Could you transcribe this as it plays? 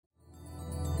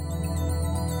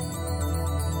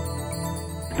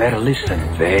better listen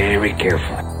very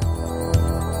carefully.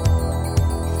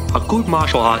 A good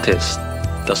martial artist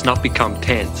does not become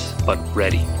tense, but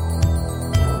ready.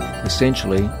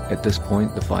 Essentially, at this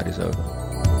point, the fight is over.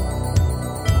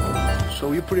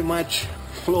 So you pretty much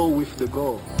flow with the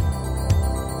goal.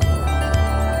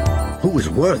 Who is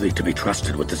worthy to be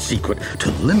trusted with the secret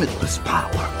to limitless power?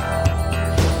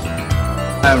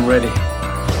 I'm ready.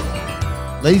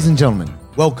 Ladies and gentlemen,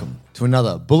 welcome to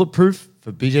another Bulletproof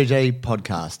for BJJ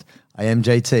podcast. I am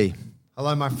JT.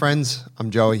 Hello, my friends. I'm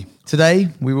Joey. Today,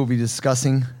 we will be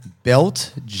discussing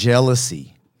belt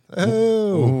jealousy.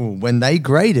 Ooh, when they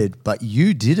graded, but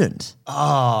you didn't.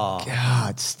 Oh,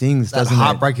 God, it stings, that doesn't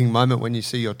heartbreaking moment when you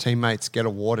see your teammates get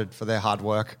awarded for their hard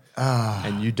work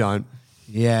and you don't.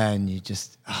 Yeah, and you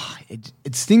just,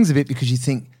 it stings a bit because you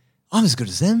think, I'm as good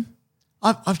as them.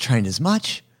 I've trained as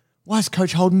much. Why is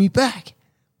coach holding me back?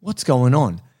 What's going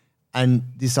on? And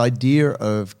this idea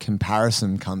of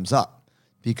comparison comes up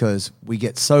because we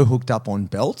get so hooked up on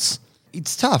belts.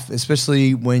 It's tough,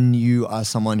 especially when you are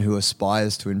someone who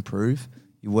aspires to improve.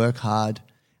 You work hard.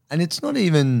 And it's not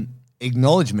even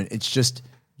acknowledgement. It's just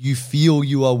you feel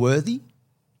you are worthy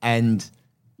and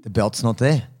the belt's not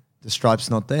there. The stripe's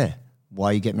not there. Why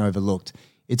are you getting overlooked?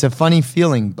 It's a funny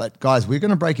feeling, but guys, we're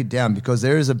going to break it down because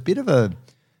there is a bit of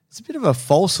a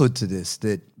falsehood to this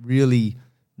that really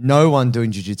no one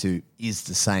doing jiu-jitsu is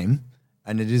the same,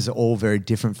 and it is all very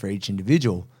different for each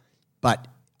individual. But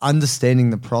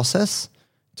understanding the process,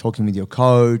 talking with your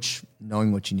coach,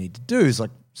 knowing what you need to do is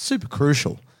like super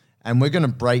crucial. And we're going to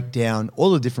break down all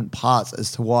the different parts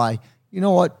as to why, you know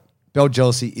what, belt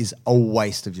jealousy is a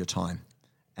waste of your time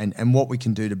and what we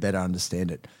can do to better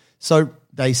understand it. So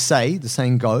they say, the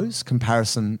saying goes,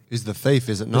 comparison is the thief,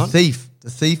 is it not? The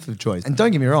thief of joy. And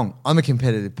don't get me wrong, I'm a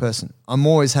competitive person. I'm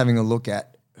always having a look at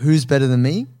who's better than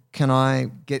me. Can I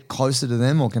get closer to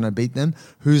them or can I beat them?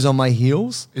 Who's on my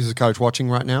heels? Is the coach watching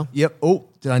right now? Yep. Oh,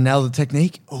 did I nail the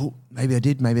technique? Oh, maybe I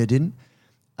did, maybe I didn't.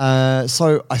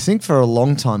 So I think for a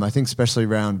long time, I think especially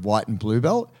around white and blue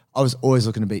belt, I was always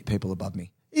looking to beat people above me,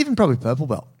 even probably purple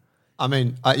belt. I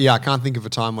mean, I can't think of a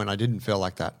time when I didn't feel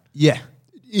like that. Yeah.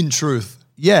 In truth.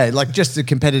 Yeah, like just the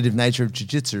competitive nature of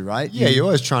jiu-jitsu, right? Yeah, you're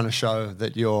always trying to show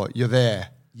that you're there.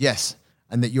 Yes,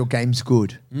 and that your game's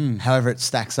good, however it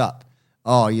stacks up.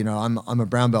 Oh, you know, I'm a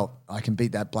brown belt. I can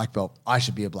beat that black belt. I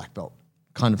should be a black belt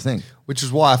kind of thing. Which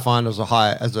is why I find as a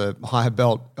higher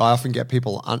belt, I often get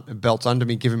people belts under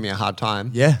me giving me a hard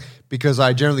time. Yeah. Because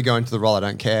I generally go into the role I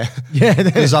don't care. Yeah.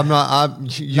 Because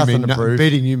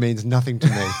beating you means nothing to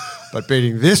me. But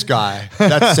beating this guy,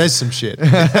 that says some shit.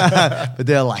 But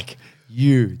they're like,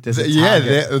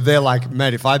 they're like,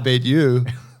 mate, if I beat you,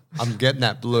 I'm getting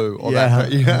that blue. Or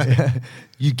that,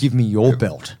 You give me your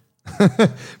belt.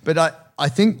 But I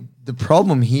think the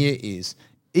problem here is,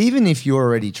 even if you're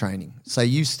already training, say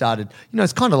you started,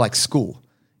 it's kind of like school.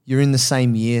 You're in the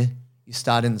same year, you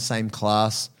start in the same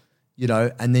class,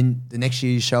 and then the next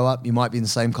year you show up, you might be in the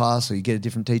same class or you get a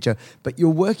different teacher, but you're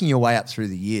working your way up through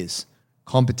the years.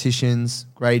 Competitions,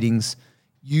 gradings,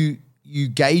 you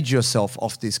gauge yourself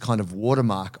off this kind of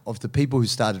watermark of the people who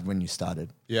started when you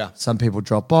started. Yeah. Some people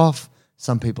drop off,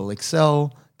 some people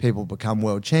excel, people become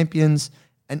world champions,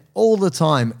 and all the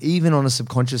time, even on a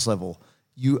subconscious level,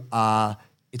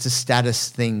 it's a status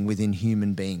thing within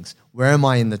human beings. Where am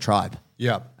I in the tribe?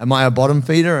 Yeah. Am I a bottom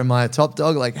feeder? Am I a top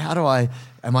dog? Like,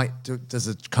 does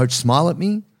the coach smile at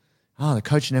me? Oh, the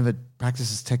coach never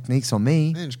practices techniques on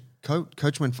me. Man,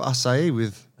 coach went for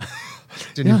acai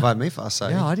didn't invite me for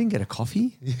acai. Yeah, I didn't get a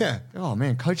coffee. Yeah. Oh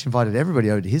man, coach invited everybody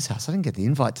over to his house. I didn't get the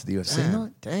invite to the UFC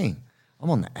night. Dang, I'm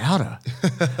on the outer.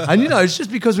 And it's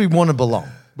just because we want to belong.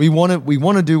 We want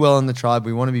to do well in the tribe.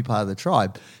 We want to be part of the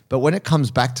tribe. But when it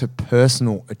comes back to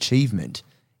personal achievement,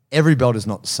 every belt is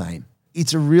not the same.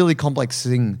 It's a really complex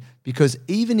thing because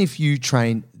even if you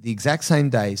train the exact same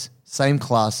days, same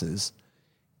classes,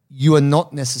 you are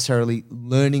not necessarily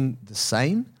learning the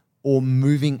same or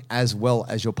moving as well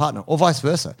as your partner, or vice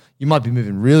versa. You might be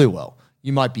moving really well.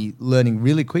 You might be learning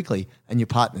really quickly and your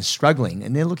partner's struggling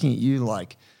and they're looking at you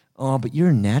like, oh, but you're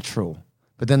a natural.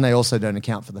 But then they also don't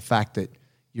account for the fact that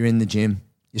you're in the gym,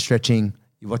 you're stretching,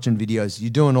 you're watching videos,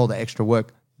 you're doing all the extra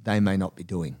work they may not be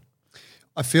doing.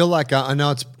 I feel like, I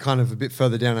know it's kind of a bit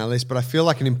further down our list, but I feel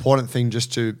like an important thing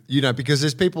just to, because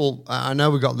there's people, I know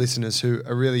we've got listeners who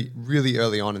are really, really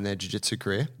early on in their jiu-jitsu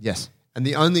career. Yes. And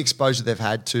the only exposure they've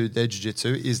had to their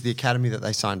jiu-jitsu is the academy that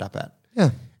they signed up at.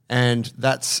 Yeah. And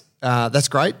that's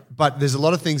great, but there's a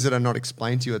lot of things that are not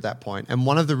explained to you at that point. And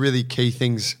one of the really key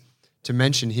things to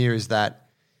mention here is that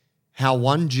how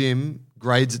one gym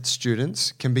grades its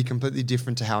students can be completely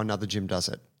different to how another gym does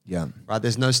it. Yeah. Right.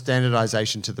 There's no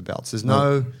standardization to the belts. There's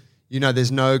no,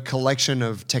 there's no collection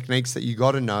of techniques that you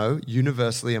got to know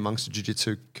universally amongst the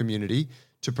jiu-jitsu community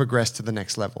to progress to the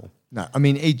next level. No, I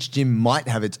mean, each gym might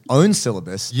have its own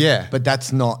syllabus. Yeah. But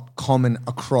that's not common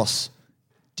across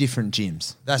different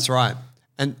gyms. That's right.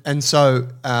 And so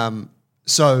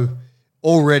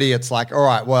already it's like, all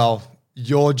right, well,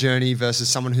 your journey versus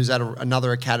someone who's at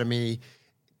another academy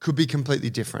could be completely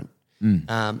different.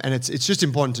 And it's just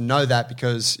important to know that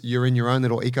because you're in your own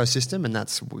little ecosystem, and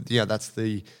that's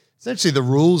essentially the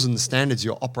rules and the standards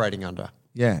you're operating under.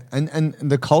 Yeah, and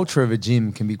the culture of a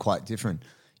gym can be quite different.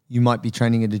 You might be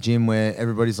training at a gym where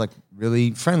everybody's like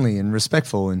really friendly and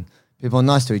respectful, and people are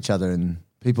nice to each other, and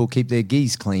people keep their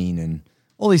gis clean and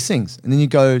all these things. And then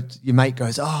your mate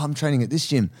goes, "Oh, I'm training at this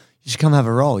gym. You should come have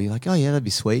a roll." You're like, "Oh yeah, that'd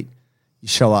be sweet." You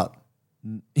show up,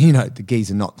 the gis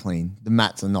are not clean, the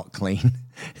mats are not clean.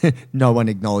 No one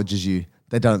acknowledges you.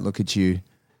 They don't look at you,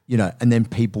 and then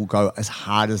people go as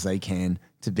hard as they can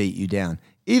to beat you down,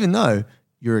 even though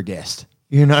you're a guest,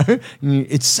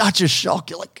 It's such a shock.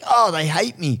 You're like, oh, they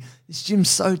hate me. This gym's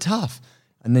so tough.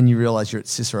 And then you realize you're at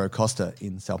Cicero Costa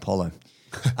in Sao Paulo.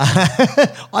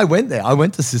 I went there. I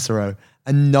went to Cicero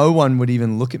and no one would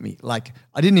even look at me. Like,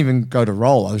 I didn't even go to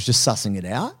roll. I was just sussing it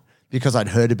out because I'd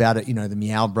heard about it, the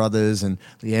Meow Brothers and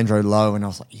Leandro Lowe. And I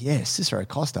was like, yeah, Cicero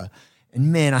Costa.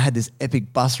 And man, I had this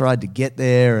epic bus ride to get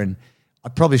there, and I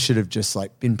probably should have just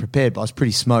been prepared, but I was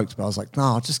pretty smoked. But I was like, no,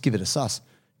 I'll just give it a suss.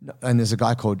 And there's a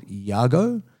guy called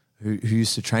Iago who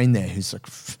used to train there, who's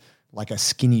like a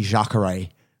skinny Jacare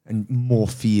and more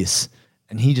fierce.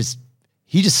 And he just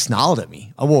snarled at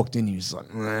me. I walked in, he was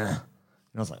like, "Nah."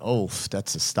 And I was like, oh,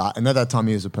 that's a start. And at that time,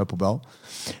 he was a purple belt.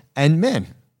 And man,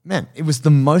 it was the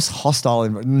most hostile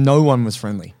environment. No one was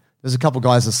friendly. There's a couple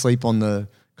guys asleep on the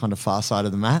kind of far side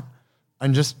of the mat.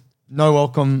 And just no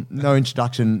welcome, no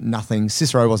introduction, nothing.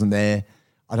 Cicero wasn't there.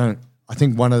 I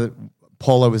think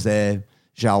Paulo was there.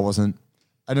 Zhao wasn't.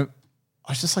 I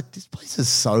was just like, this place is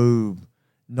so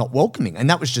not welcoming. And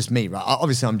that was just me, right?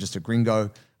 Obviously, I'm just a gringo.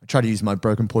 I tried to use my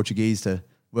broken Portuguese to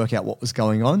work out what was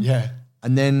going on. Yeah.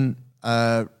 And then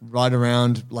right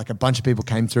around, a bunch of people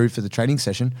came through for the training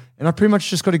session, and I pretty much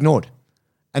just got ignored.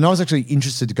 And I was actually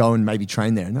interested to go and maybe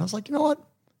train there. And I was like, you know what?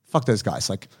 Fuck those guys.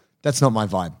 That's not my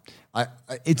vibe.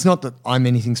 It's not that I'm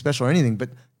anything special or anything, but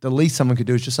the least someone could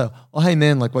do is just say, oh, hey,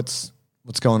 man, what's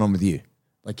going on with you?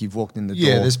 You've walked in the door.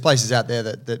 Yeah, there's places out there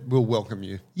that will welcome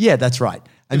you. Yeah, that's right.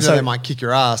 And even though they might kick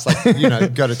your ass,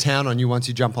 go to town on you once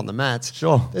you jump on the mats.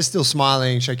 Sure. They're still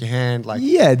smiling, shake your hand.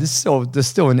 Yeah, there's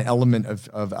still an element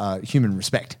of human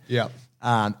respect. Yeah.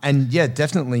 And yeah,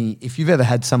 definitely, if you've ever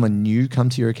had someone new come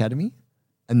to your academy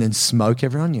and then smoke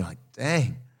everyone, you're like,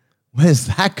 dang, where's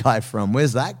that guy from?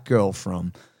 Where's that girl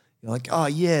from? You're like, oh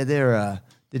yeah, they're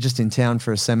just in town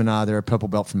for a seminar. They're a purple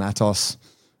belt from Atos.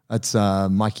 That's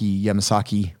Mikey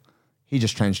Yamasaki. He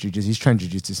just trains jiu-jitsu. He's trained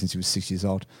jiu-jitsu since he was 6 years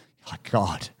old. You're like,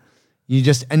 God.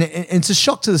 And it's a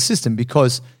shock to the system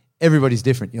because everybody's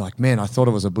different. You're like, man, I thought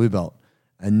I was a blue belt,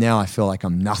 and now I feel like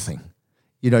I'm nothing.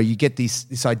 You get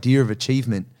this idea of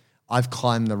achievement. I've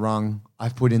climbed the rung.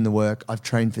 I've put in the work. I've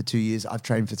trained for 2 years. I've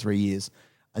trained for 3 years.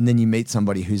 And then you meet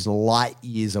somebody who's light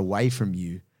years away from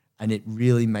you, and it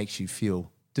really makes you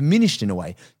feel diminished in a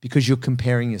way because you're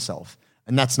comparing yourself,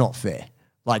 and that's not fair.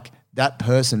 That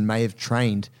person may have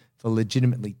trained for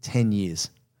legitimately 10 years.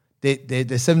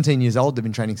 They're 17 years old. They've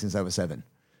been training since they were 7.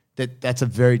 That's a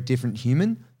very different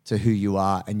human to who you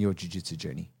are and your jiu-jitsu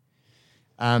journey.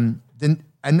 And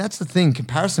that's the thing.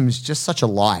 Comparison is just such a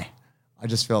lie. I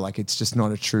just feel like it's just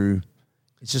not a true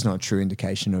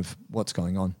indication of what's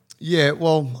going on. Yeah,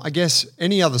 well, I guess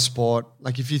any other sport,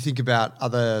 if you think about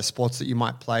other sports that you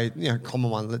might play,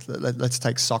 common one, let's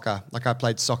take soccer. I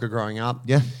played soccer growing up.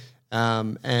 Yeah.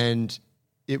 And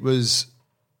it was,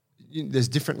 there's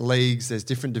different leagues, there's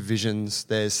different divisions,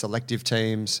 there's selective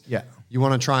teams. Yeah. You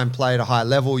want to try and play at a high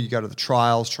level, you go to the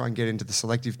trials, try and get into the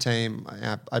selective team.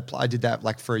 I did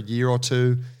that for a year or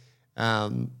two.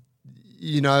 Then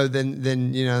I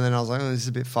was like, oh, this is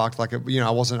a bit fucked. I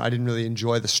didn't really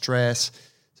enjoy the stress.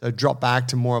 So I dropped back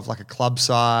to more of a club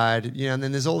side, and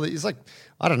then there's all these,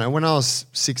 I don't know, when I was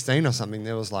 16 or something,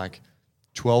 there was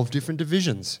 12 different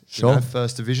divisions. Sure.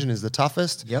 First division is the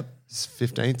toughest. Yep.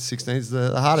 15th, 16th is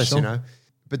the hardest, Sure.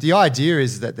 But the idea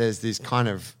is that there's this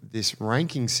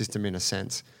ranking system in a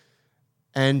sense.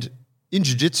 And in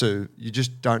jiu-jitsu, you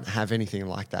just don't have anything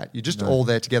like that. You're just all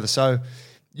there together. So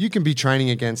you can be training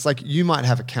against, you might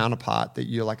have a counterpart that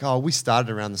you're like, oh, we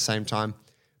started around the same time.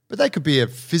 But they could be a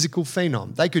physical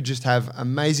phenom. They could just have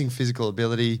amazing physical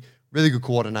ability, really good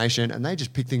coordination, and they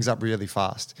just pick things up really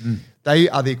fast. They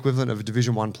are the equivalent of a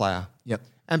Division 1 player. Yep.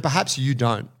 And perhaps you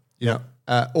don't. You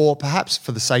know, or perhaps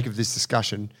for the sake of this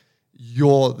discussion,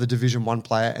 you're the Division 1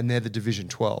 player and they're the Division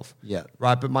 12. Yeah.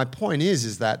 Right. But my point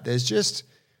is that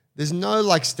there's no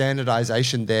like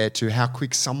standardization there to how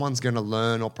quick someone's going to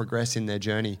learn or progress in their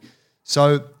journey.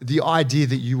 So the idea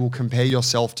that you will compare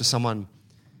yourself to someone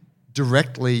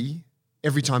directly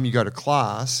every time you go to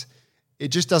class, it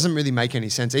just doesn't really make any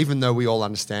sense, even though we all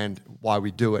understand why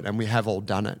we do it and we have all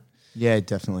done it. Yeah,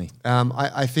 definitely.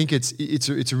 I think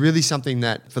it's really something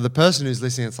that for the person who's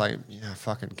listening, it's like, yeah,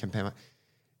 fucking compare.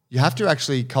 You have to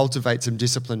actually cultivate some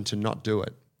discipline to not do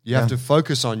it. You have to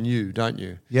focus on you, don't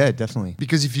you? Yeah, definitely.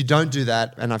 Because if you don't do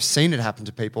that, and I've seen it happen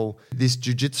to people, this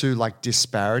jiu-jitsu like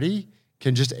disparity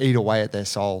can just eat away at their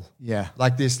soul. Yeah.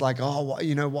 Like this, like, oh,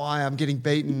 you know why I'm getting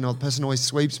beaten, or the person always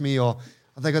sweeps me, or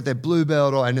they got their blue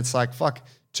belt, and it's like, fuck,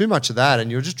 too much of that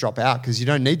and you'll just drop out because you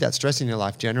don't need that stress in your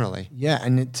life generally. Yeah,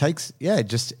 and it takes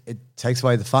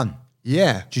away the fun.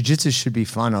 Yeah. Jiu-jitsu should be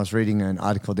fun. I was reading an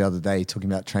article the other day talking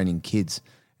about training kids,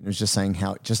 and it was just saying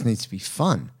how it just needs to be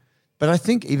fun. But I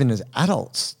think even as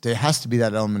adults, there has to be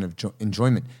that element of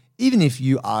enjoyment. Even if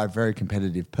you are a very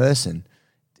competitive person,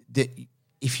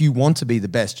 if you want to be the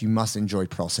best, you must enjoy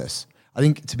process. I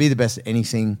think to be the best at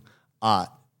anything, art,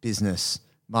 business,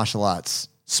 martial arts,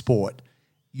 sport,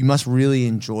 you must really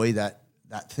enjoy that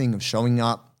thing of showing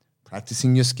up,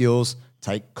 practicing your skills,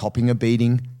 copying a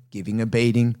beating, giving a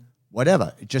beating,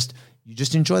 whatever. You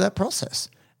just enjoy that process.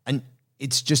 And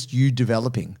it's just you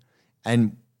developing.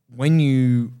 And when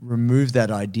you remove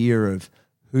that idea of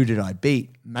who did I beat,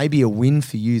 maybe a win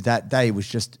for you that day was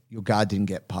just your guard didn't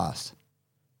get past.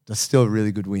 That's still a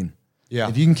really good win. Yeah.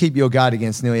 If you can keep your guard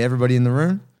against nearly everybody in the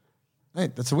room, hey,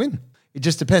 that's a win. It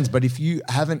just depends. But if you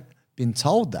haven't been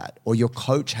told that, or your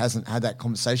coach hasn't had that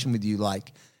conversation with you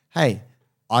like, hey,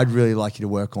 I'd really like you to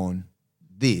work on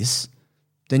this,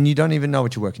 then you don't even know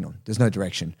what you're working on. There's no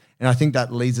direction. And I think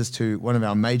that leads us to one of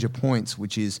our major points,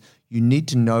 which is you need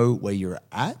to know where you're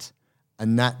at,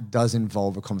 and that does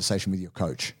involve a conversation with your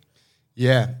coach.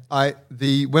 Yeah.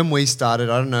 When we started,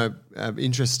 I don't know, I'm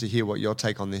interested to hear what your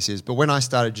take on this is, but when I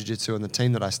started jiu-jitsu and the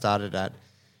team that I started at,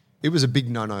 it was a big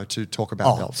no-no to talk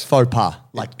about belts. Faux pas.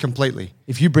 Like completely.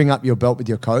 If you bring up your belt with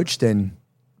your coach, then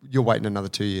you're waiting another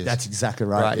 2 years. That's exactly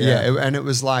right. Yeah. And it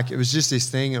was just this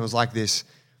thing. It was like this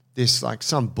like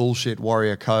some bullshit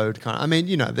warrior code kind of. I mean,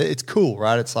 you know, it's cool,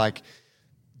 right? It's like,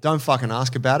 don't fucking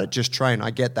ask about it. Just train.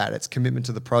 I get that. It's commitment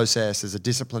to the process. There's a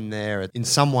discipline there. In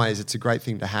some ways, it's a great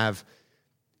thing to have.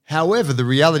 However, the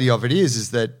reality of it is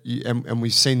that, and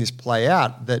we've seen this play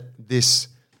out, that this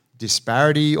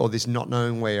disparity or this not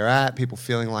knowing where you're at, people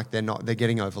feeling like they're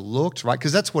getting overlooked, right?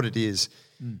 Because that's what it is.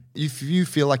 If you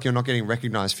feel like you're not getting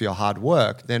recognized for your hard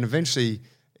work, then eventually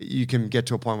you can get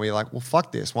to a point where you're like, well,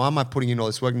 fuck this. Why am I putting in all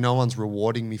this work? No one's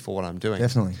rewarding me for what I'm doing.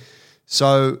 Definitely.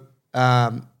 So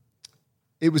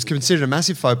it was considered a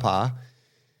massive faux pas.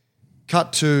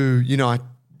 Cut to, you know, I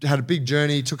had a big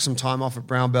journey, took some time off at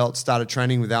brown belt, started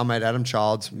training with our mate Adam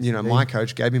Childs, you know, my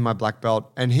coach, gave me my black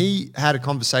belt. And he had a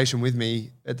conversation with me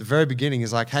at the very beginning.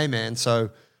 He's like, hey, man, so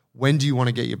when do you want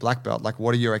to get your black belt? Like,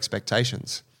 what are your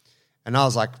expectations? And I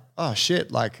was like, oh,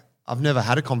 shit, like, I've never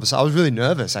had a conversation. I was really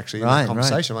nervous, actually, in that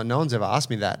conversation. Like, no one's ever asked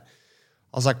me that.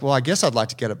 I was like, well, I guess I'd like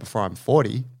to get it before I'm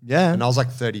 40. Yeah. And I was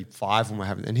like 35 when we're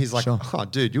having it. And he's like, oh,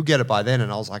 dude, you'll get it by then.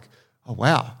 And I was like, oh,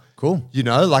 wow. Cool. You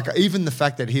know, like even the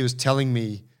fact that he was telling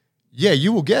me, yeah,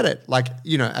 you will get it. Like,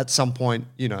 you know, at some point,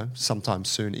 you know, sometime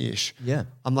soon-ish. Yeah.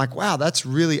 I'm like, wow, that's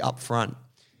really upfront.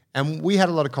 And we had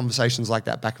a lot of conversations like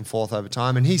that back and forth over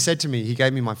time. And he said to me, he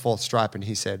gave me my 4th stripe and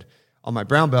he said, on my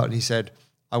brown belt, and he said,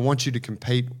 I want you to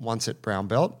compete once at brown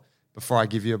belt before I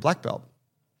give you a black belt.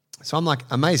 So I'm like,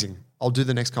 amazing. I'll do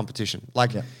the next competition.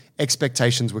 Like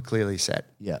expectations were clearly set.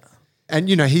 Yeah. And,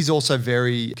 you know, he's also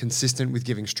very consistent with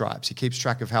giving stripes. He keeps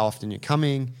track of how often you're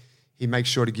coming. He makes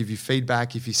sure to give you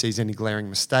feedback if he sees any glaring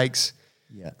mistakes.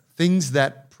 Yeah. Things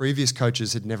that previous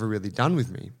coaches had never really done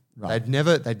with me. Right. I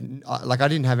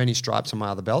didn't have any stripes on my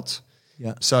other belts.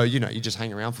 Yeah. So, you know, you just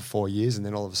hang around for 4 years and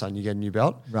then all of a sudden you get a new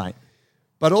belt. Right.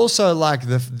 But also like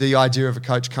the idea of a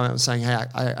coach coming out and saying, hey,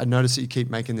 I notice that you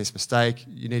keep making this mistake.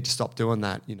 You need to stop doing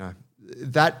that. You know,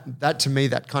 that to me,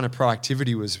 that kind of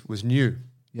proactivity was new.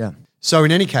 Yeah. So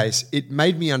in any case, it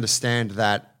made me understand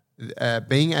that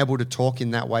being able to talk in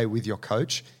that way with your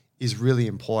coach is really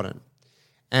important.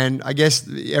 And I guess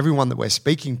everyone that we're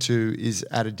speaking to is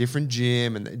at a different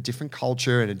gym and a different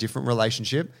culture and a different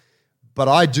relationship. But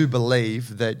I do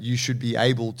believe that you should be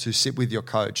able to sit with your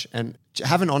coach and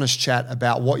have an honest chat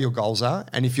about what your goals are.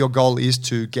 And if your goal is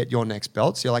to get your next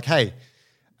belt, so you're like, hey,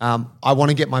 I want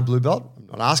to get my blue belt.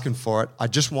 I'm not asking for it. I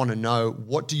just want to know,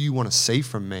 what do you want to see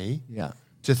from me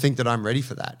to think that I'm ready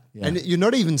for that. Yeah. And you're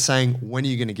not even saying, when are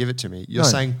you going to give it to me? You're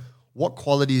saying, what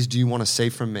qualities do you want to see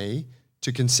from me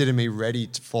to consider me ready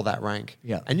for that rank?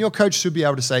 Yeah. And your coach should be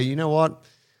able to say, you know what?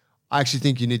 I actually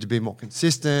think you need to be more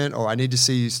consistent, or I need to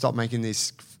see you stop making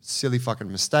these silly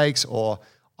fucking mistakes, or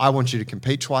I want you to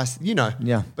compete twice,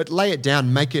 Yeah. But lay it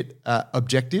down, make it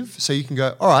objective, so you can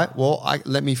go, all right, well,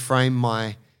 let me frame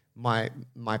my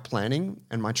planning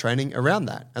and my training around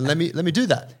that, and let me do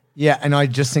that. Yeah, and I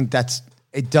just think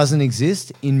it doesn't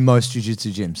exist in most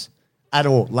jiu-jitsu gyms at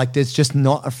all. Like, there's just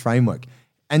not a framework.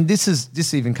 And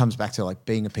this even comes back to like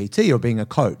being a PT or being a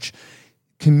coach,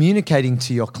 communicating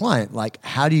to your client, like,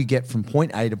 how do you get from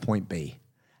point A to point B?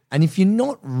 And if you're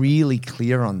not really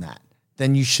clear on that,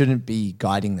 then you shouldn't be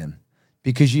guiding them,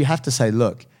 because you have to say,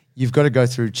 look, you've got to go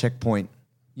through checkpoint,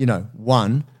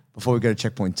 1 before we go to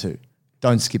checkpoint 2.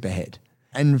 Don't skip ahead.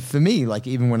 And for me, like,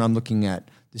 even when I'm looking at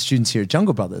the students here at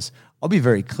Jungle Brothers, I'll be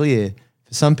very clear.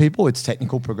 For some people, it's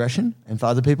technical progression, and for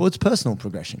other people, it's personal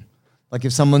progression. Like,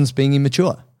 if someone's being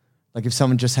immature, like if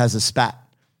someone just has a spat,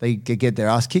 they get their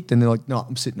ass kicked and they're like, no,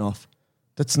 I'm sitting off.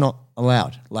 That's not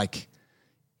allowed. Like,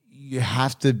 you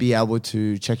have to be able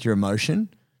to check your emotion,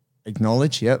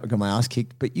 acknowledge, I got my ass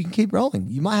kicked, but you can keep rolling.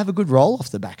 You might have a good roll off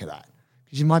the back of that,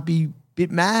 because you might be a bit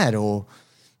mad, or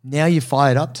now you're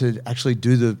fired up to actually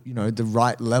do the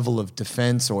right level of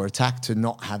defense or attack to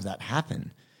not have that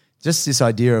happen. Just this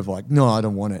idea of like, no, I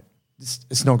don't want it.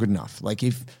 It's not good enough. Like,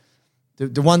 if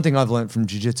the one thing I've learned from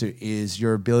jiu-jitsu is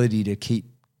your ability to keep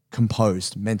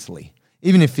composed mentally,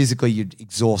 even if physically you're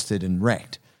exhausted and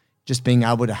wrecked, just being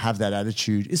able to have that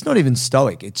attitude. It's not even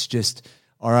stoic. It's just,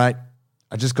 all right,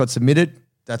 I just got submitted.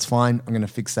 That's fine. I'm going to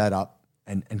fix that up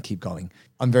and keep going.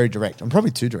 I'm very direct. I'm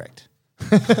probably too direct.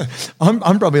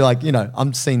 I'm probably like,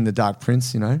 I'm seeing the Dark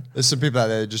Prince, There's some people out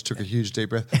there that just took a huge deep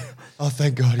breath. Oh,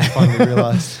 thank God he finally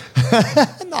realized.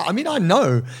 No, I mean, I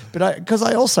know, but because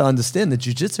I also understand that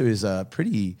jiu-jitsu is a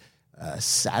pretty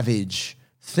savage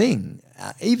thing.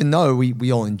 Even though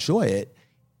we all enjoy it,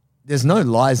 there's no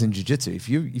lies in jiu-jitsu.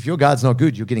 If your guard's not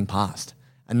good, you're getting passed,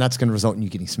 and that's going to result in you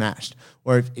getting smashed.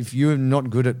 Or if you're not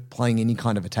good at playing any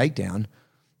kind of a takedown,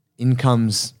 in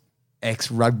comes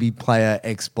ex-rugby player,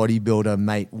 ex-bodybuilder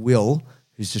mate Will,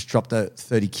 who's just dropped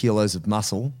 30 kilos of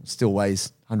muscle, still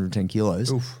weighs 110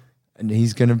 kilos. Oof. And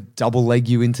he's going to double leg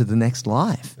you into the next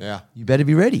life. Yeah. You better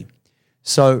be ready.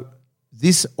 So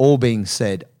this all being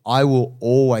said, I will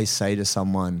always say to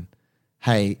someone,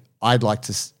 hey, I'd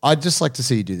just like to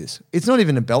see you do this. It's not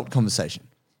even a belt conversation.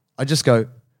 I just go,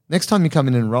 next time you come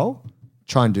in and roll,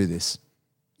 try and do this,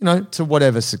 to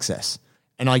whatever success.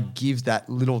 And I give that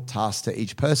little task to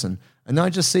each person, and then I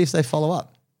just see if they follow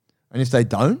up. And if they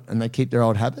don't and they keep their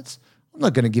old habits, I'm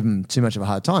not going to give them too much of a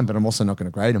hard time, but I'm also not going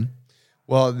to grade them.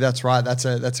 Well, that's right. That's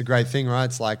a great thing, right?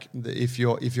 It's like if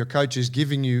your coach is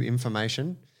giving you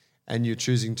information and you're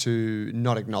choosing to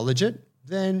not acknowledge it,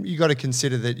 then you got to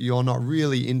consider that you're not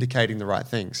really indicating the right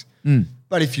things.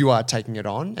 But if you are taking it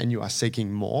on and you are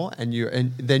seeking more,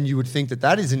 and then you would think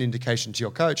that is an indication to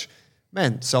your coach,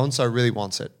 man, so and so really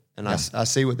wants it, and I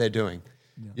see what they're doing,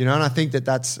 and I think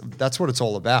that's what it's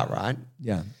all about, right?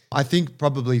 Yeah, I think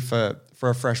probably for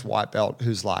a fresh white belt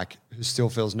who still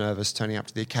feels nervous turning up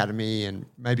to the academy and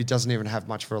maybe doesn't even have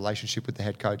much of a relationship with the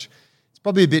head coach, it's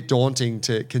probably a bit daunting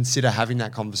to consider having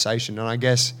that conversation. And I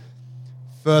guess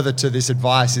further to this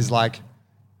advice is like,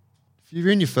 if you're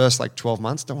in your first 12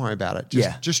 months, don't worry about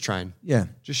it. Just train. Yeah.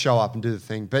 Just show up and do the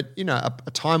thing. But,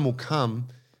 a time will come.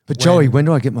 But Joey, when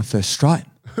do I get my first stripe?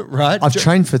 Right? I've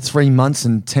trained for 3 months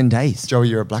and 10 days. Joey,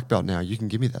 you're a black belt now. You can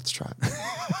give me that stripe.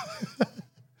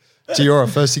 Tiora,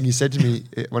 first thing he said to me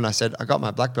when I said, I got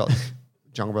my black belt,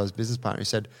 Jungle Brothers business partner, he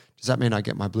said, does that mean I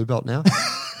get my blue belt now?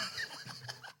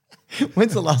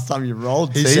 When's the last time you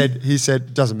rolled? He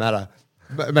said, doesn't matter.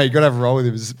 But, mate, you got to have a roll with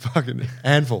him. It's a fucking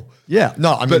handful. Yeah.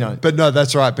 No, I mean, but no,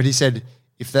 that's right. But he said,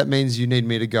 if that means you need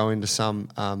me to go into some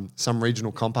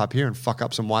regional comp up here and fuck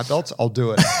up some white belts, I'll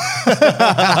do it.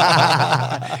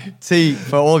 See,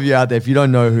 for all of you out there, if you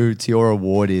don't know who Tiora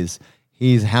Ward is,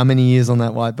 he's how many years on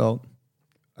that white belt?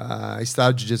 He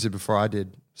started jiu-jitsu before I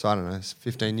did. So I don't know, it's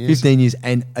 15 years. 15 years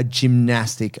and a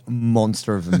gymnastic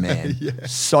monster of a man. Yeah.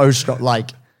 So strong. Like,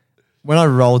 when I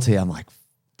rolled here, I'm like,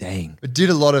 dang. But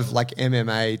did a lot of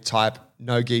MMA type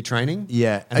no-gi training.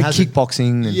 Yeah, and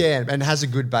kickboxing. And has a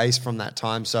good base from that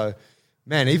time. So,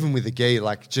 man, even with the gi,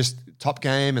 just top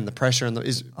game and the pressure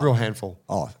is real handful.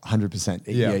 Oh, 100%.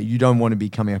 Yeah. You don't want to be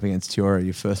coming up against Tiora,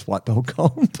 your first white belt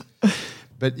comp.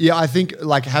 But yeah, I think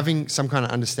having some kind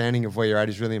of understanding of where you're at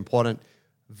is really important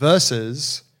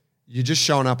versus you're just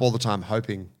showing up all the time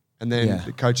hoping. And then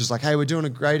the coach is like, hey, we're doing a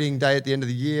grading day at the end of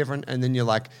the year. And then you're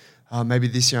like, oh, maybe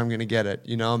this year I'm going to get it,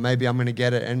 maybe I'm going to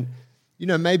get it. And,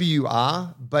 maybe you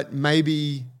are, but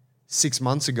maybe 6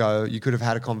 months ago you could have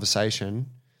had a conversation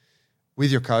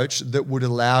with your coach that would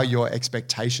allow your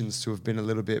expectations to have been a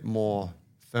little bit more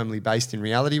firmly based in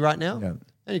reality right now. Yeah.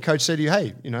 And your coach said to you,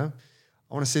 hey,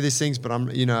 I want to see these things, but I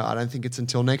don't think it's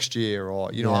until next year, or,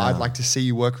 I'd like to see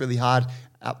you work really hard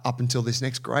up until this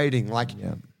next grading. Like,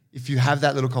 if you have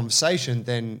that little conversation,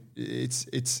 then it's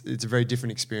a very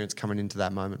different experience coming into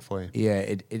that moment for you. Yeah,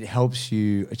 it helps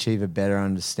you achieve a better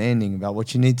understanding about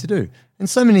what you need to do. And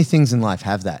so many things in life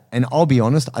have that. And I'll be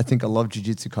honest, I think a lot of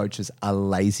jiu-jitsu coaches are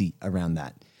lazy around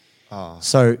that.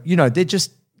 So, they're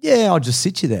just, I'll just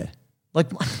sit you there. Like,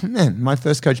 man, my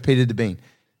first coach, Peter Devine,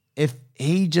 if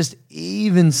he just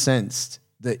even sensed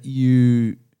that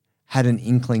you had an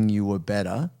inkling you were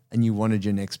better and you wanted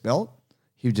your next belt,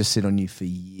 he would just sit on you for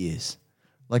years.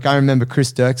 Like, I remember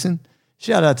Chris Dirksen.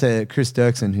 Shout out to Chris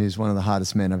Dirksen, who's one of the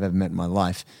hardest men I've ever met in my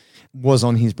life. Was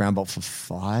on his brown belt for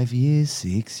 5 years,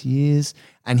 6 years,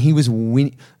 and he was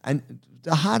winning. And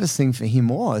the hardest thing for him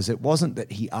was, it wasn't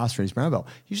that he asked for his brown belt.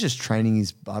 He was just training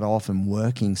his butt off and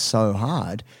working so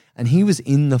hard. And he was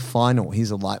in the final.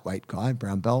 He's a lightweight guy,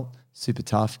 brown belt, super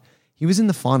tough. He was in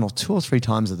the final 2 or 3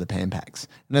 times of the Pan Pacs.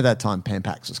 And at that time, Pan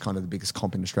Pacs was kind of the biggest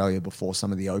comp in Australia before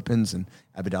some of the Opens and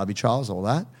Abu Dhabi trials, all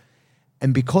that.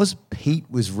 And because Pete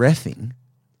was reffing,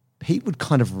 Pete would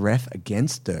kind of ref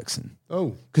against Dirksen.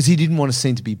 Oh. Because he didn't want to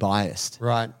seem to be biased.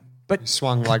 Right. But he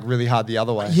swung like really hard the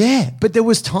other way. Yeah, but there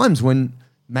was times when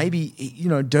maybe,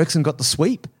 Dirksen got the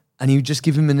sweep and he would just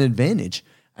give him an advantage.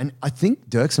 And I think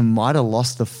Dirksen might have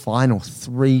lost the final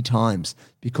 3 times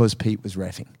because Pete was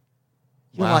reffing.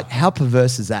 You're like, how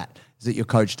perverse is that? Is that your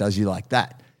coach does you like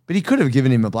that? But he could have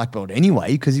given him a black belt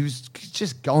anyway because he was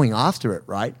just going after it,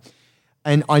 right?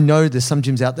 And I know there's some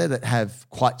gyms out there that have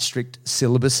quite strict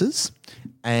syllabuses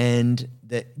and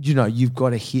that, you've got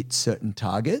to hit certain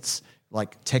targets,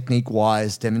 like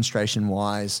technique-wise,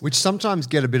 demonstration-wise. Which sometimes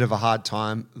get a bit of a hard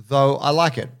time, though I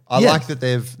like it. I like that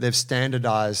they've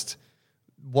standardized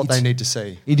what they need to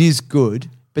see. It is good.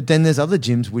 But then there's other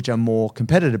gyms which are more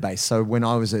competitor based. So when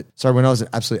I was at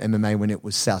Absolute MMA, when it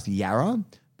was South Yarra,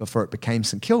 before it became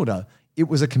St Kilda, it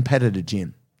was a competitor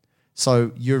gym.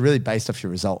 So you're really based off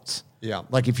your results. Yeah.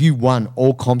 Like if you won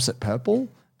all comps at purple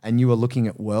and you were looking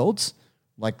at worlds,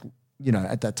 like,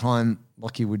 at that time,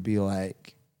 Lockie would be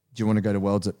like, do you want to go to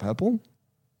worlds at purple?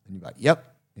 And you're like,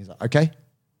 yep. He's like, okay,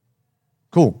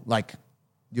 cool. Like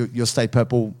you'll stay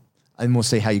purple and we'll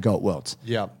see how you go at worlds.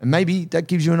 Yeah. And maybe that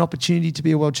gives you an opportunity to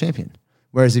be a world champion.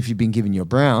 Whereas if you've been given your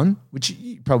brown, which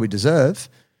you probably deserve,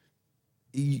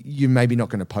 you're maybe not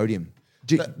going to podium.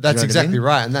 That's exactly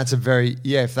right. And that's if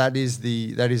that is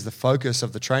the focus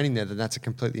of the training there, then that's a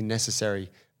completely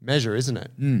necessary measure, isn't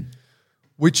it? Mm.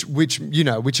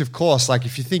 Which of course, like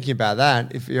if you're thinking about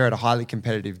that, if you're at a highly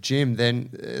competitive gym, then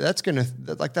that's going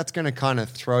to kind of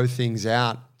throw things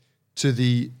out to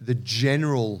the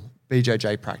general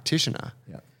BJJ practitioner.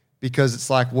 Yeah. Because it's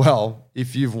like, well,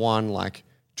 if you've won like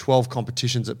 12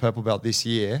 competitions at purple belt this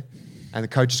year and the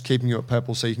coach is keeping you at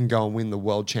purple so you can go and win the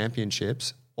world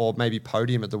championships or maybe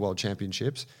podium at the world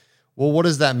championships, well, what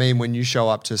does that mean when you show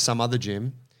up to some other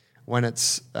gym when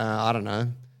it's, I don't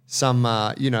know, some,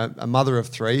 a mother of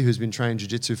 3 who's been training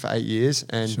jiu-jitsu for 8 years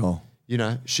and, sure.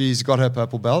 She's got her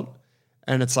purple belt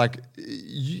and it's like,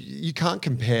 you can't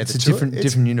compare it's the two. It's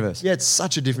different universe. Yeah, it's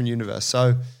such a different universe.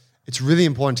 So it's really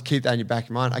important to keep that in your back of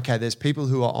your mind. Okay, there's people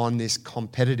who are on this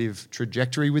competitive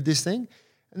trajectory with this thing.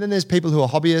 And then there's people who are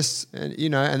hobbyists and,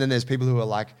 and then there's people who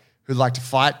are who like to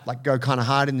fight, like go kind of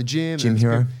hard in the gym. Gym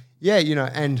hero. Yeah,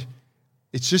 and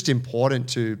it's just important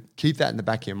to keep that in the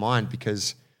back of your mind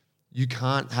because you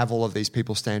can't have all of these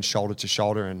people stand shoulder to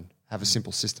shoulder and have a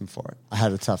simple system for it. I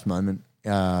had a tough moment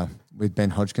with Ben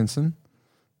Hodgkinson,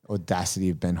 audacity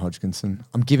of Ben Hodgkinson.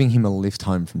 I'm giving him a lift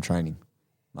home from training,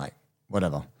 like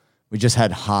whatever. We just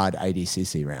had hard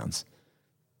ADCC rounds.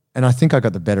 And I think I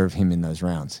got the better of him in those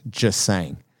rounds, just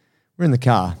saying. We're in the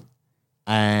car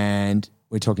and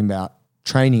we're talking about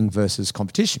training versus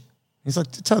competition. He's like,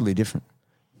 it's totally different.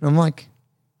 And I'm like,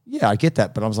 yeah, I get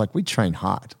that. But I was like, we train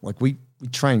hard. Like we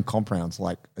train comp rounds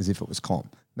like as if it was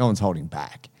comp. No one's holding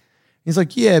back. He's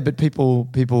like, yeah, but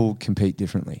people compete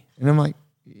differently. And I'm like,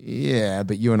 yeah,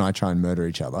 but you and I try and murder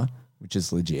each other, which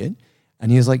is legit.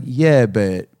 And he was like, yeah,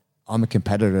 but I'm a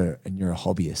competitor and you're a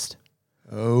hobbyist.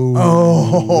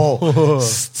 Oh,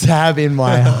 stab in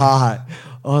my heart.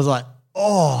 I was like,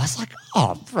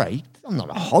 great. I'm not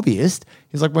a hobbyist.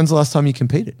 He's like, when's the last time you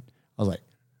competed? I was like,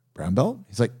 brown belt?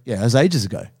 He's like, yeah, it was ages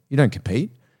ago. You don't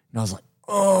compete? And I was like,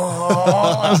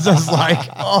 I was just like,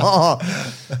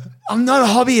 I'm not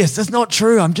a hobbyist. That's not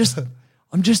true.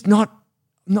 I'm just not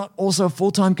also a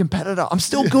full-time competitor. I'm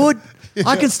still good.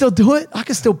 I can still do it. I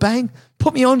can still bang.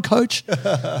 Put me on, coach.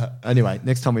 Anyway,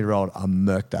 next time we rolled, I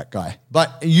murked that guy.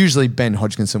 But usually Ben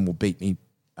Hodgkinson will beat me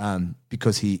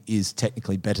because he is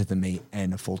technically better than me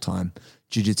and a full-time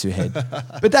jiu-jitsu head.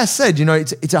 But that said,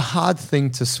 it's a hard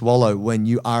thing to swallow when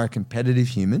you are a competitive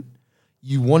human.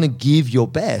 You want to give your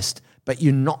best, but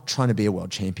you're not trying to be a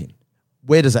world champion.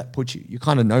 Where does that put you? You're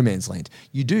kind of no man's land.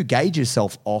 You do gauge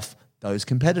yourself off those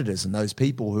competitors and those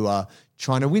people who are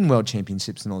trying to win world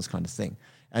championships and all this kind of thing.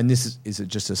 And this is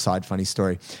just a side funny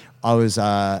story. I was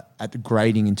at the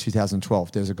grading in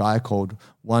 2012. There was a guy called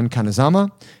Juan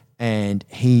Kanazama, and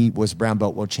he was brown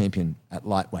belt world champion at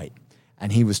lightweight.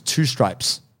 And he was 2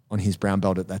 stripes on his brown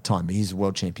belt at that time, but he's a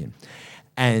world champion.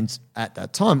 And at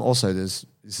that time, also, this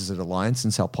is at Alliance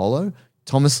in Sao Paulo,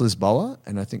 Thomas Lisboa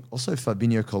and I think also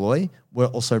Fabinho Colloy were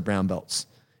also brown belts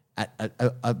at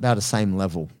about the same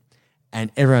level.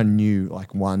 And everyone knew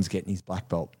like Juan's getting his black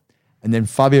belt. And then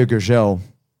Fabio Gurgel,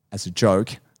 as a joke,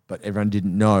 but everyone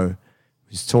didn't know,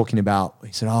 was talking about,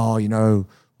 he said,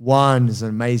 Juan is an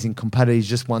amazing competitor. He's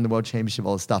just won the world championship,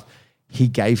 all this stuff. He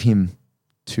gave him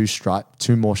 2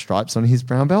 more stripes on his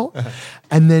brown belt.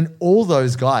 And then all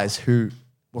those guys who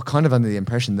were kind of under the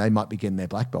impression they might be getting their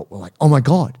black belt were like, oh my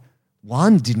God,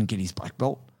 Juan didn't get his black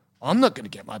belt. I'm not going to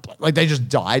get my black. Like they just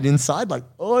died inside like,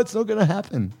 oh, it's not going to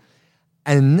happen.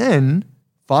 And then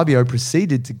Fabio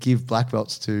proceeded to give black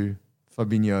belts to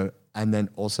Fabinho and then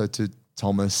also to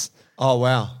Thomas. Oh,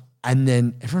 wow. And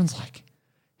then everyone's like,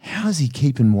 how is he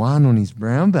keeping Juan on his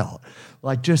brown belt?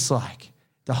 Like just like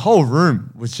the whole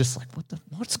room was just like,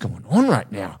 what's going on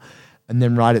right now? And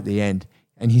then right at the end,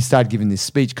 and he started giving this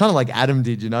speech, kind of like Adam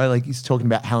did, like he's talking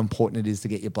about how important it is to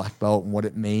get your black belt and what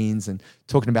it means and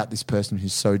talking about this person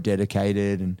who's so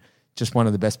dedicated and just one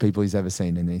of the best people he's ever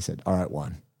seen. And then he said, all right,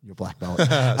 Juan, your black belt.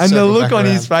 And the look on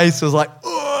his face was like,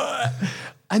 ugh.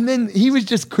 And then he was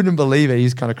just couldn't believe it. He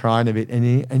was kind of crying a bit.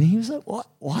 And he was like, what?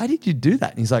 Why did you do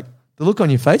that? And he's like, the look on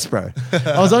your face, bro.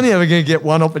 I was only ever going to get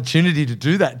one opportunity to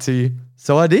do that to you.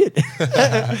 So I did.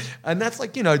 And that's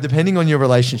like, depending on your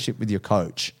relationship with your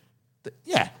coach,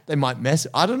 they might mess.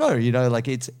 I don't know, like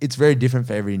it's very different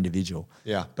for every individual.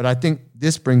 Yeah. But I think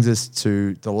this brings us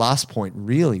to the last point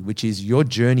really, which is your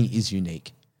journey is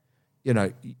unique.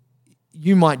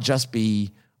 You might just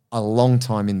be a long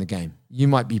time in the game. You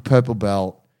might be purple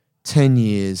belt, 10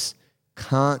 years,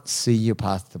 can't see your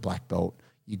path to black belt.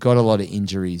 You got a lot of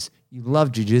injuries. You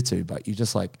love jiu-jitsu, but you're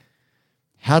just like,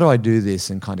 how do I do this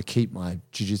and kind of keep my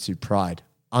jiu-jitsu pride?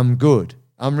 I'm good.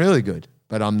 I'm really good,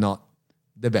 but I'm not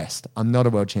the best. I'm not a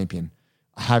world champion.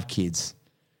 I have kids.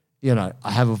 I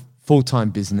have a full-time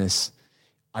business.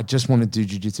 I just want to do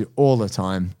jiu-jitsu all the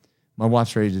time. My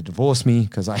wife's ready to divorce me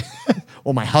because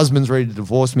or my husband's ready to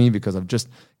divorce me because I've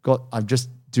just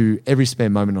do every spare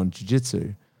moment on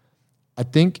jiu-jitsu. I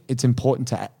think it's important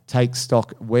to take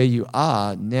stock where you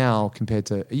are now compared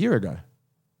to a year ago.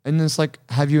 And it's like,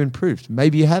 have you improved?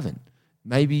 Maybe you haven't.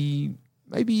 Maybe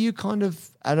you kind of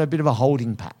at a bit of a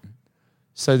holding pattern.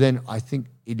 So then I think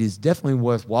it is definitely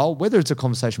worthwhile, whether it's a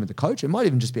conversation with the coach, it might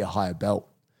even just be a higher belt.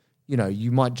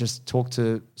 You might just talk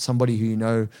to somebody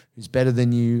who who's better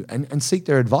than you and seek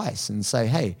their advice and say,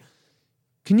 hey,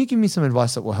 can you give me some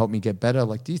advice that will help me get better?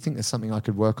 Like, do you think there's something I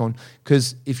could work on?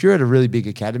 Because if you're at a really big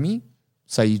academy,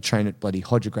 say you train at bloody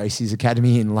Hodger Gracie's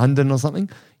academy in London or something,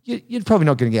 you're probably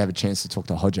not going to have a chance to talk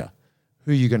to Hodger.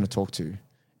 Who are you going to talk to?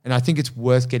 And I think it's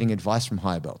worth getting advice from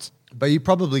higher belts. But you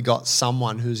probably got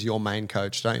someone who's your main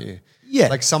coach, don't you? Yeah.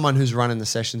 Like someone who's running the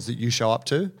sessions that you show up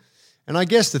to. And I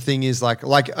guess the thing is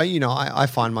I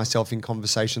find myself in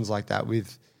conversations like that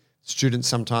with students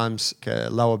sometimes,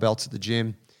 lower belts at the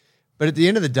gym. But at the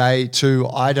end of the day too,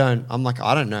 I don't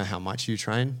know how much you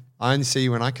train. I only see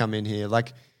you when I come in here.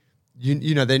 Like,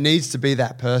 there needs to be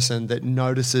that person that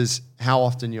notices how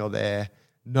often you're there,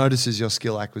 notices your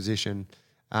skill acquisition,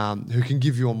 who can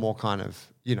give you a more kind of,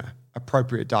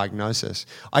 appropriate diagnosis.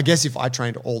 I guess if I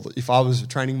was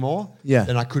training more,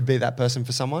 then I could be that person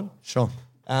for someone. Sure.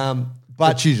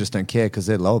 But you just don't care because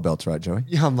they're lower belts, right, Joey?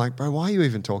 Yeah, I'm like, bro, why are you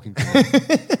even talking to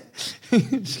me?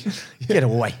 Get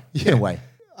away. Get away.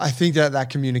 I think that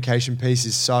communication piece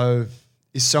is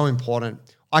so important.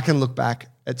 I can look back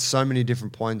at so many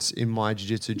different points in my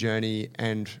jiu-jitsu journey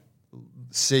and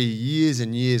see years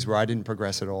and years where I didn't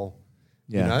progress at all.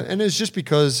 Yeah. And it's just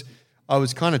because I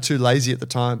was kind of too lazy at the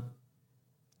time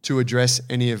to address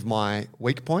any of my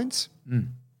weak points. Mm.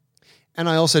 And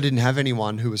I also didn't have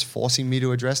anyone who was forcing me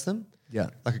to address them.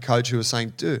 Yeah. Like a coach who was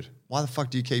saying, dude, why the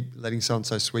fuck do you keep letting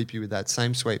so-and-so sweep you with that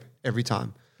same sweep every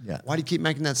time? Yeah. Why do you keep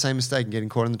making that same mistake and getting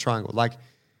caught in the triangle? Like,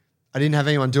 I didn't have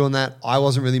anyone doing that. I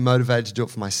wasn't really motivated to do it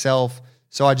for myself.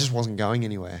 So I just wasn't going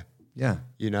anywhere. Yeah.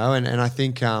 You know, and I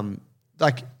think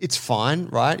like it's fine,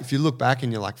 right? If you look back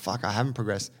and you're like, fuck, I haven't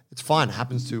progressed. It's fine. It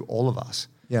happens to all of us.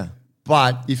 Yeah.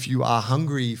 But if you are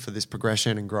hungry for this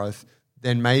progression and growth,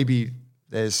 then maybe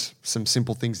there's some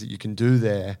simple things that you can do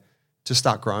there to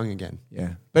start growing again.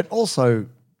 Yeah. But also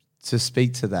to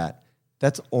speak to that,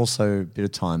 that's also a bit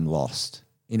of time lost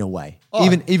in a way.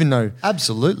 Oh, even though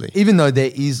absolutely. Even though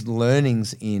there is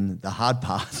learnings in the hard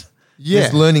part. Yeah.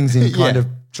 There's learnings in kind Yeah. of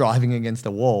driving against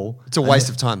a wall. It's a waste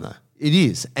of time though. It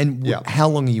is. And how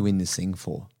long are you in this thing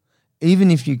for? Even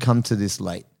if you come to this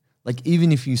late, like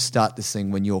even if you start this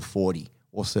thing when you're 40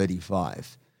 or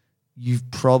 35, you've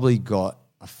probably got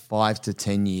a 5 to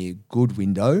 10 year good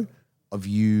window of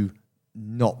you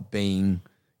not being,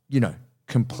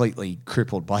 completely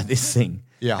crippled by this thing.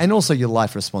 Yeah. And also your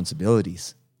life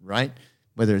responsibilities, right?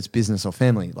 Whether it's business or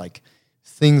family, like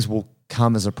things will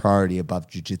come as a priority above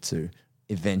jiu-jitsu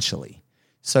eventually.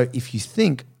 So if you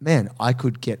think, man, I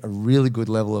could get a really good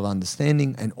level of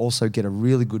understanding and also get a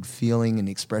really good feeling and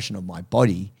expression of my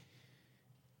body,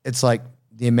 it's like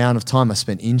the amount of time I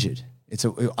spent injured.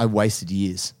 I wasted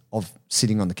years of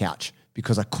sitting on the couch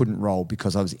because I couldn't roll,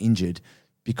 because I was injured,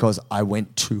 because I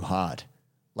went too hard.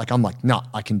 Like I'm like, no,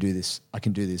 I can do this,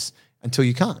 until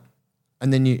you can't.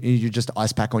 And then you just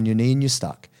ice pack on your knee and you're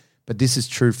stuck. But this is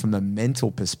true from a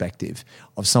mental perspective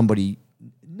of somebody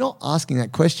not asking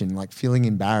that question, like feeling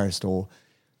embarrassed or,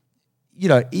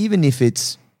 even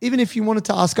if you wanted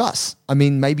to ask us, I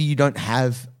mean, maybe you don't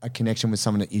have a connection with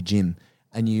someone at your gym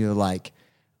and you're like,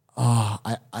 oh,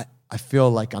 I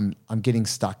feel like I'm getting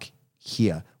stuck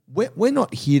here. We're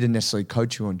not here to necessarily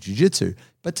coach you on jiu-jitsu,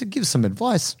 but to give some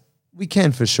advice, we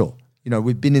can for sure.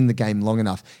 We've been in the game long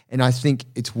enough. And I think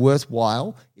it's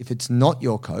worthwhile, if it's not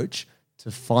your coach,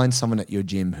 to find someone at your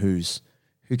gym who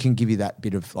can give you that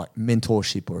bit of like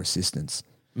mentorship or assistance.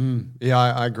 Yeah,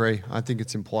 I agree. I think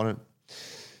it's important.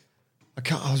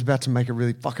 I was about to make a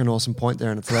really fucking awesome point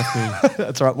there and it's left me.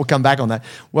 That's all right. We'll come back on that.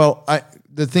 Well,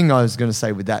 the thing I was going to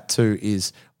say with that too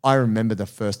is I remember the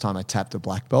first time I tapped a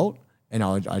black belt and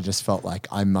I just felt like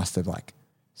I must have like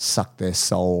sucked their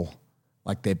soul,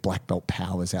 like their black belt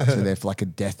powers out to there for like a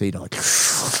Death Eater, like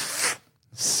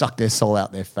suck their soul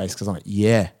out their face because I'm like,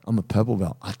 yeah, I'm a purple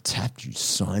belt. I tapped you,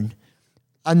 son.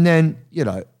 And then,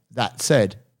 that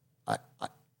said,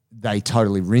 they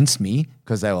totally rinsed me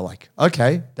because they were like,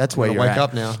 okay, that's where you're wake at.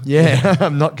 up now. Yeah,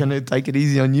 I'm not going to take it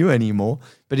easy on you anymore.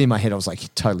 But in my head, I was like, you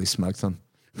totally smoked them.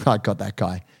 I got that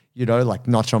guy, like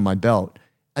notch on my belt.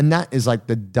 And that is like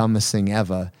the dumbest thing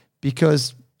ever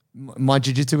because my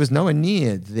jiu-jitsu was nowhere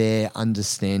near their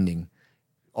understanding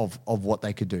of what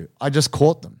they could do. I just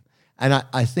caught them. And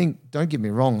I think, don't get me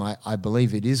wrong, I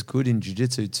believe it is good in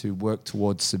jiu-jitsu to work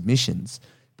towards submissions,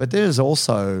 but there's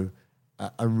also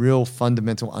a real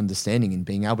fundamental understanding in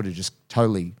being able to just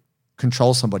totally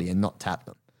control somebody and not tap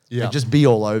them. Yeah. Like just be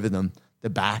all over them,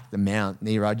 the back, the mount,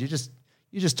 knee ride. You just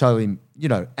totally,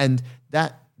 and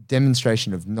that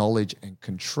demonstration of knowledge and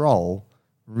control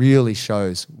really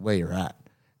shows where you're at.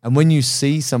 And when you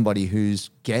see somebody who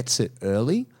gets it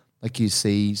early, like you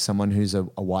see someone who's a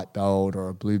white belt or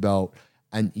a blue belt,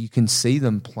 and you can see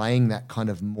them playing that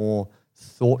kind of more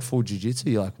thoughtful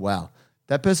jiu-jitsu, you're like, wow,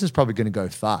 that person's probably going to go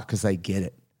far because they get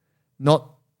it.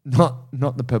 Not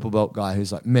the purple belt guy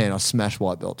who's like, man, I smash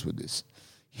white belts with this.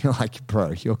 You're like,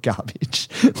 bro, you're garbage.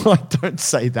 Like, don't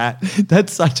say that.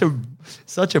 That's such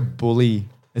a bully.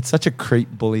 It's such a creep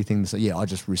bully thing to say. Yeah, I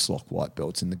just wrist lock white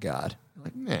belts in the guard. You're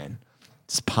like, man,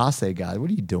 just pass their guard.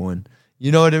 What are you doing?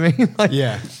 You know what I mean? Like,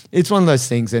 Yeah. It's one of those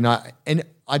things, and I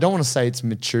don't want to say it's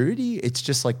maturity. It's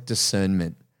just like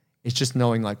discernment. It's just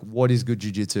knowing like what is good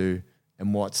jiu-jitsu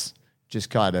and what's just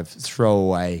kind of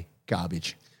throwaway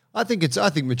garbage. I think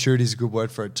maturity is a good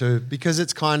word for it too, because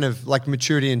it's kind of like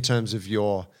maturity in terms of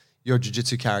your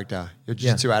jiu-jitsu character, your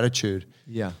jiu-jitsu attitude.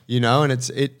 Yeah.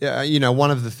 And one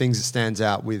of the things that stands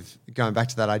out with going back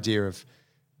to that idea of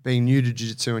being new to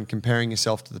jiu-jitsu and comparing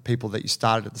yourself to the people that you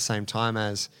started at the same time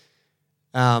as,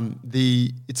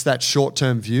 it's that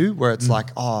short-term view where it's like,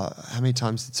 oh, how many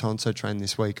times did so-and-so train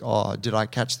this week? Oh, did I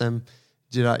catch them?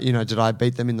 Did I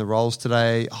beat them in the rolls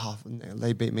today? Oh,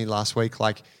 they beat me last week.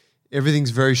 Like everything's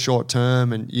very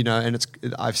short-term and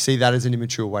I see that as an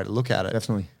immature way to look at it.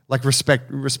 Definitely. Like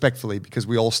respectfully, because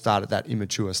we all start at that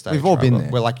immature stage. We've all been there.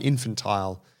 We're like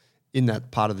infantile in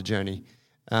that part of the journey.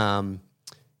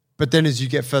 But then as you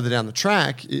get further down the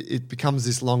track, it becomes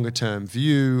this longer-term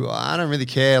view. I don't really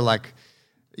care, like,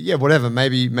 yeah, whatever.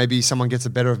 Maybe someone gets the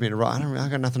better of me in a row. I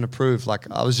got nothing to prove. Like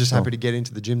I was just happy to get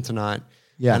into the gym tonight,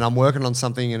 and I'm working on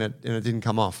something, and it didn't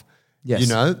come off. Yes. You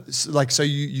know, so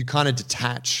you kind of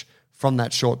detach from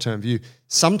that short-term view.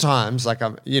 Sometimes,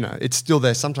 it's still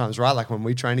there sometimes, right? Like when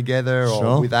we train together or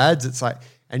Sure. with ads, it's like,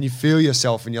 and you feel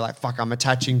yourself and you're like, fuck, I'm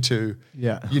attaching to,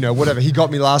 Yeah. Whatever. He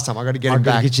got me last time. I got to get him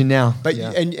back. I've got to get you now. But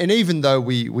Yeah. and even though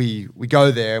we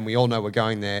go there and we all know we're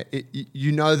going there,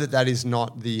 you know that is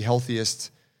not the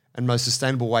healthiest and most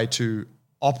sustainable way to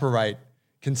operate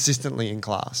consistently in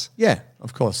class. Yeah,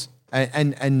 of course.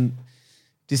 And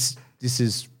this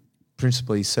is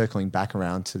principally circling back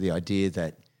around to the idea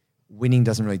that winning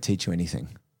doesn't really teach you anything.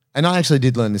 And I actually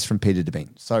did learn this from Peter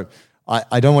Devine. So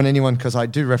I don't want anyone, because I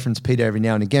do reference Peter every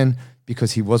now and again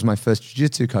because he was my first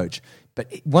jiu-jitsu coach.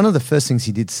 But one of the first things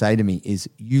he did say to me is,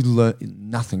 you learn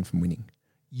nothing from winning.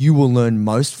 You will learn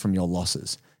most from your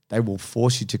losses. They will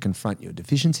force you to confront your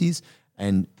deficiencies,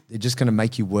 and they're just going to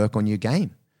make you work on your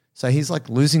game. So he's like,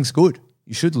 losing's good.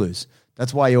 You should lose.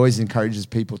 That's why he always encourages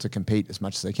people to compete as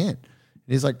much as they can. And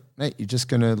he's like, mate, you're just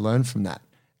going to learn from that.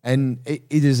 And it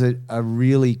is a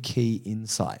really key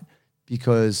insight,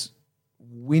 because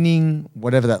winning,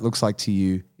 whatever that looks like to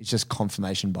you, is just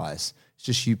confirmation bias. It's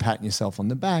just you patting yourself on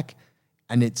the back,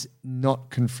 and it's not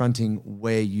confronting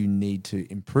where you need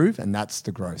to improve, and that's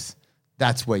the growth.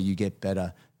 That's where you get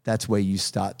better. That's where you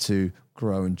start to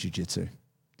grow in jiu-jitsu.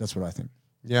 That's what I think.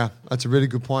 Yeah, that's a really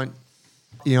good point.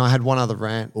 I had one other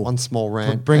rant, one small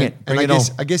rant. Bring it. And Bring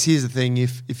it I guess here's the thing: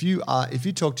 if you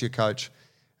talk to your coach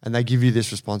and they give you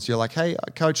this response, you're like, "Hey,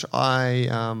 coach, I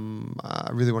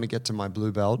really want to get to my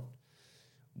blue belt.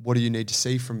 What do you need to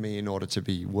see from me in order to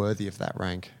be worthy of that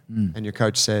rank?" And your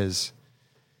coach says,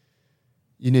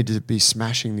 "You need to be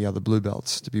smashing the other blue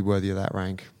belts to be worthy of that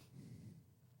rank."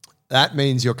 That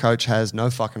means your coach has no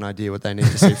fucking idea what they need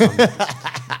to see from you.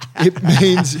 It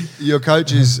means your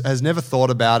coach has never thought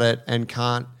about it and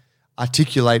can't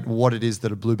articulate what it is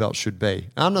that a blue belt should be.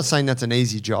 Now, I'm not saying that's an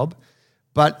easy job,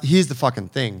 but here's the fucking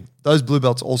thing. Those blue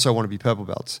belts also want to be purple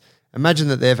belts. Imagine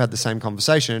that they've had the same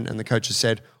conversation and the coach has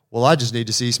said, well, I just need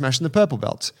to see you smashing the purple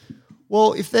belts.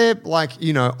 Well, if they're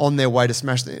on their way to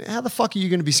smash, how the fuck are you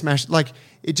going to be smashed?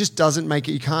 It just doesn't make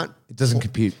it. You can't. It doesn't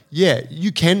compute. Yeah,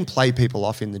 you can play people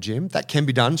off in the gym. That can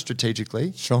be done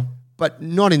strategically. Sure. But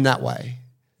not in that way.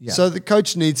 Yeah. So the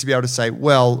coach needs to be able to say,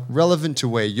 well, relevant to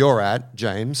where you're at,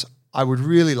 James, I would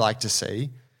really like to see,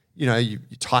 you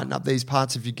tighten up these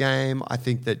parts of your game. I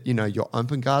think that, your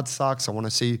open guard sucks. I want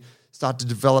to see start to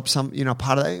develop some,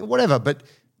 part of that, whatever. But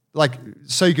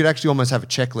so you could actually almost have a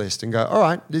checklist and go, all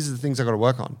right, these are the things I got to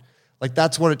work on.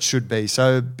 That's what it should be.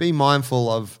 So be mindful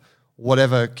of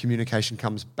whatever communication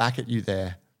comes back at you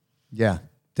there. Yeah,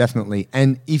 definitely.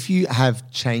 And if you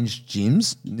have changed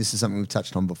gyms, and this is something we've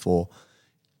touched on before,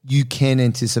 you can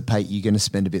anticipate you're going to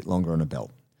spend a bit longer on a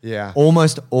belt. Yeah.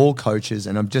 Almost all coaches,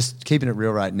 and I'm just keeping it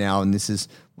real right now, and this is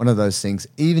one of those things,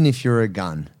 even if you're a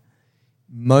gun,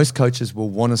 most coaches will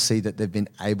want to see that they've been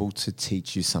able to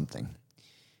teach you something.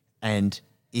 And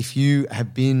if you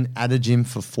have been at a gym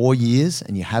for 4 years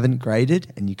and you haven't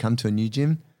graded and you come to a new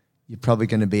gym, you're probably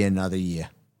going to be another year.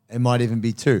 It might even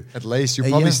be 2. At least you'll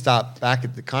probably start back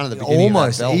at the kind of the beginning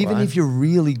Almost, of that belt, even right? if you're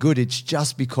really good, it's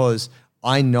just because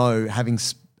I know,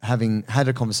 having had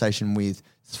a conversation with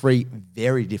 3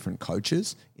 very different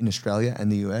coaches in Australia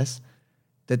and the US,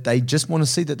 that they just want to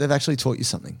see that they've actually taught you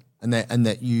something, and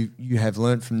that you have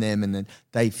learned from them, and that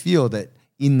they feel that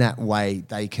in that way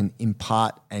they can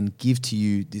impart and give to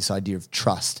you this idea of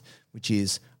trust, which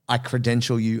is, I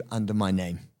credential you under my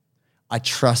name. I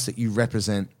trust that you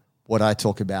represent what I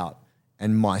talk about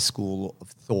and my school of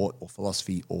thought or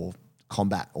philosophy or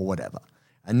combat or whatever.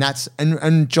 And that's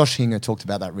and Josh Hinger talked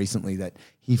about that recently, that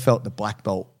he felt the black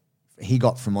belt he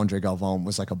got from Andre Galvan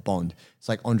was like a bond. It's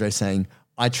like Andre saying,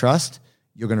 I trust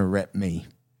you're going to rep me.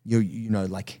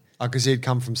 Because he'd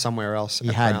come from somewhere else. He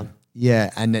had, Brown.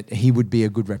 Yeah, and that he would be a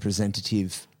good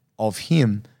representative of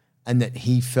him, and that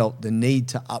he felt the need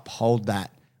to uphold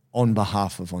that on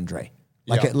behalf of Andre.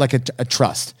 Like a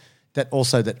trust. That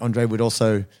Andre would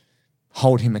also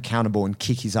hold him accountable and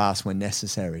kick his ass when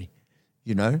necessary.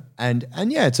 And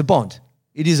yeah, it's a bond.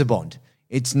 It is a bond.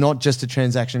 It's not just a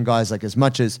transaction, guys. As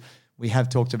much as we have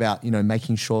talked about,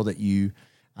 making sure that you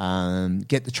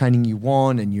get the training you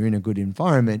want and you're in a good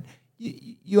environment,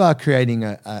 you are creating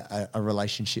a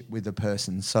relationship with a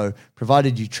person. So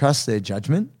provided you trust their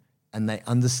judgment and they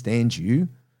understand you,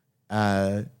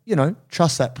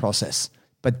 trust that process.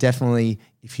 But definitely,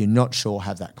 if you're not sure,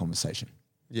 have that conversation.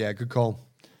 Yeah, good call.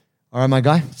 All right, my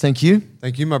guy. Thank you.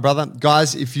 Thank you, my brother.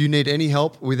 Guys, if you need any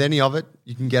help with any of it,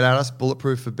 you can get at us,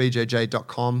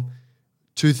 bulletproof4bjj.com.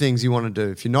 2 things you want to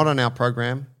do. If you're not on our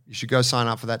program, you should go sign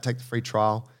up for that, take the free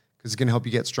trial, because it's going to help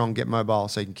you get strong, get mobile,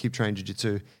 so you can keep training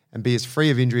jiu-jitsu and be as free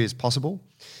of injury as possible.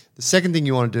 The second thing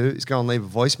you want to do is go and leave a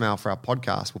voicemail for our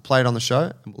podcast. We'll play it on the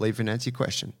show and we'll leave you an answer your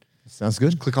question. Sounds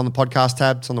good. Click on the podcast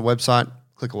tab. It's on the website.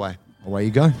 Click away. Away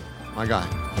you go. My guy.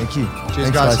 Thank you.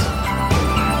 Cheers, Thanks, guys.